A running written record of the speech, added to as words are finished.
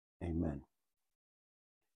Amen.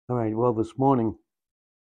 All right, well, this morning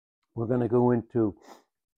we're going to go into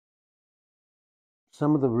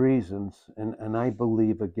some of the reasons, and I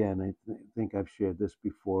believe, again, I think I've shared this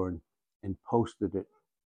before and posted it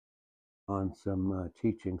on some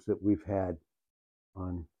teachings that we've had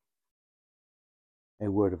on A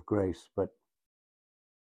Word of Grace, but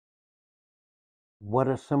what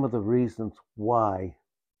are some of the reasons why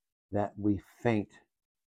that we faint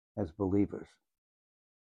as believers?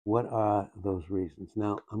 What are those reasons?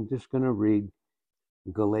 Now, I'm just going to read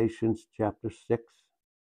Galatians chapter 6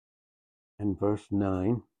 and verse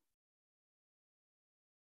 9,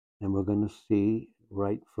 and we're going to see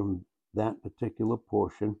right from that particular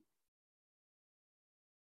portion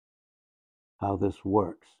how this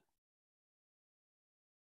works.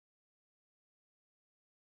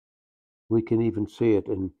 We can even see it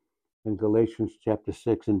in Galatians chapter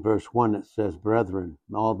 6 and verse 1. It says, brethren,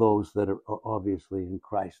 all those that are obviously in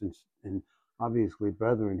Christ, and obviously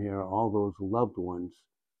brethren here are all those loved ones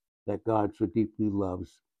that God so deeply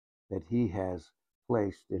loves, that he has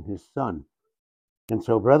placed in his Son. And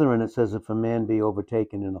so, brethren, it says, if a man be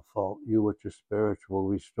overtaken in a fault, you which are spiritual,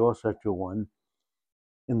 restore such a one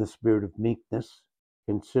in the spirit of meekness,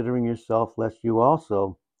 considering yourself, lest you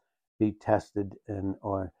also be tested in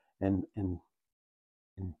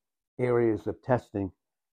areas of testing,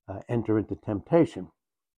 enter into temptation.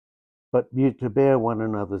 But you to bear one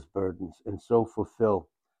another's burdens, and so fulfill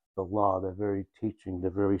the law, the very teaching, the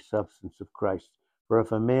very substance of Christ. For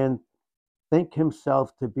if a man think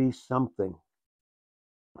himself to be something,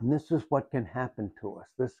 and this is what can happen to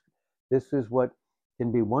us. This is what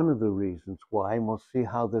can be one of the reasons why, and we'll see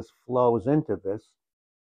how this flows into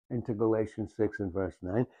Galatians 6 and verse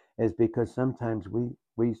 9, is because sometimes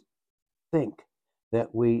we think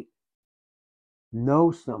that we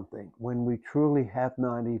know something when we truly have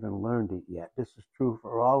not even learned it yet. This is true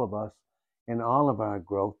for all of us in all of our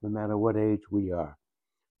growth, no matter what age we are.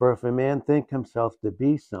 For if a man think himself to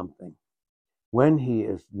be something, when he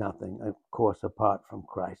is nothing, of course, apart from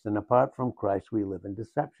Christ. And apart from Christ, we live in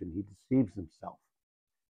deception. He deceives himself.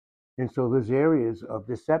 And so there's areas of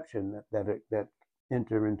deception that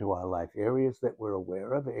enter into our life, areas that we're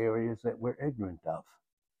aware of, areas that we're ignorant of.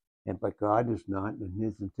 But God is not, in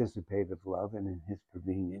his anticipative love and in his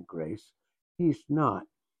prevenient grace, he's not.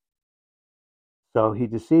 So he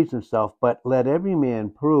deceives himself, but let every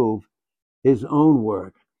man prove his own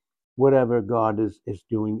work, whatever God is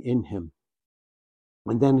doing in him.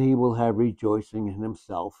 And then he will have rejoicing in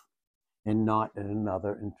himself and not in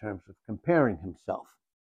another, in terms of comparing himself.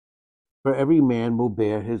 For every man will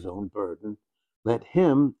bear his own burden. Let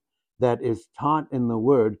him that is taught in the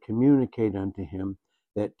word communicate unto him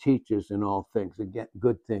that teaches in all things. Again,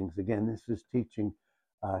 good things. Again, this is teaching,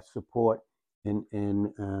 support,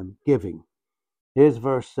 and giving. Here's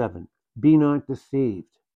verse 7. Be not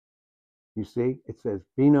deceived. You see, it says,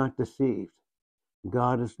 be not deceived.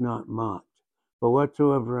 God is not mocked. For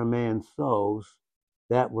whatsoever a man sows,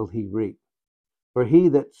 that will he reap. For he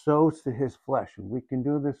that sows to his flesh, and we can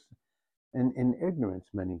do this in ignorance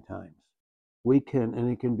many times, we can,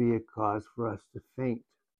 and it can be a cause for us to faint.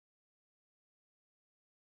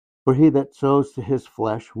 For he that sows to his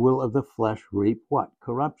flesh will of the flesh reap what?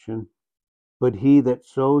 Corruption. But he that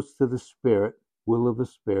sows to the Spirit will of the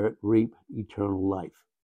Spirit reap eternal life.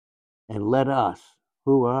 And let us,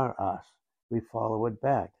 who are us? We follow it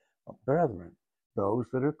back. Brethren, those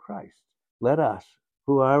that are Christ. Let us,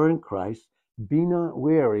 who are in Christ, be not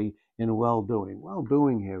weary in well-doing.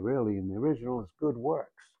 Well-doing here, really, in the original, is good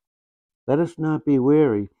works. Let us not be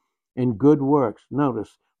weary in good works.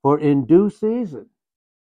 Notice, for in due season,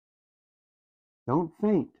 don't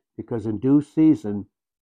faint, because in due season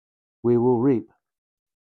we will reap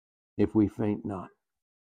if we faint not.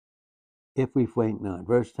 If we faint not.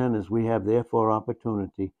 Verse 10 is, we have therefore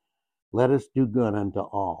opportunity. Let us do good unto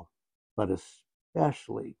all, but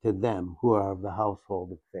especially to them who are of the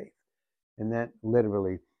household of faith. And that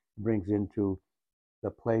literally brings into the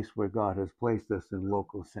place where God has placed us in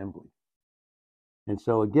local assembly. And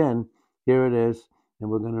so again, here it is, and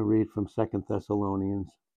we're going to read from 2 Thessalonians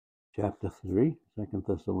chapter 3, 2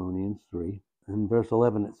 Thessalonians 3. In verse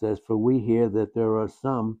 11 it says, for we hear that there are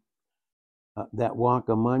some that walk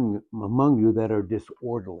among you that are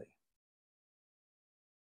disorderly,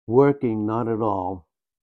 working not at all,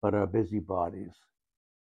 but are busybodies.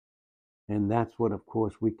 And that's what, of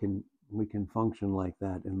course, we can function like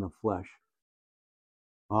that in the flesh.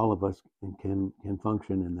 All of us can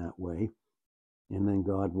function in that way. And then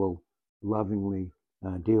God will lovingly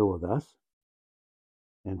deal with us.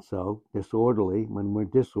 And so, disorderly, when we're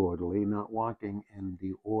disorderly, not walking in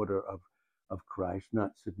the order of Christ,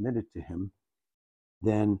 not submitted to him,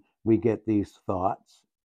 then we get these thoughts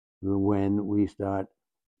when we start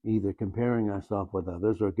either comparing ourselves with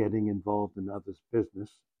others or getting involved in others'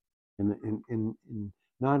 business,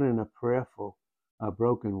 not in a prayerful,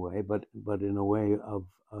 broken way, but in a way of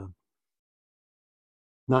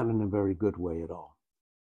not in a very good way at all.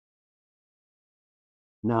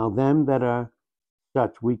 Now them that are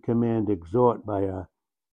such we command exhort by our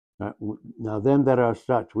now them that are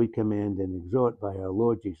such we command and exhort by our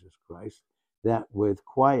Lord Jesus Christ, that with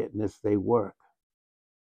quietness they work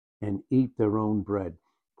and eat their own bread.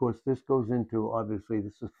 Of course, this goes into, obviously,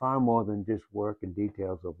 this is far more than just work and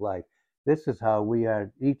details of life. This is how we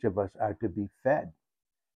are, each of us are to be fed.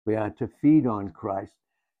 We are to feed on Christ.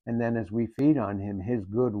 And then as we feed on him, his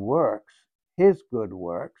good works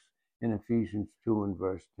in Ephesians 2 and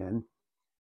verse 10,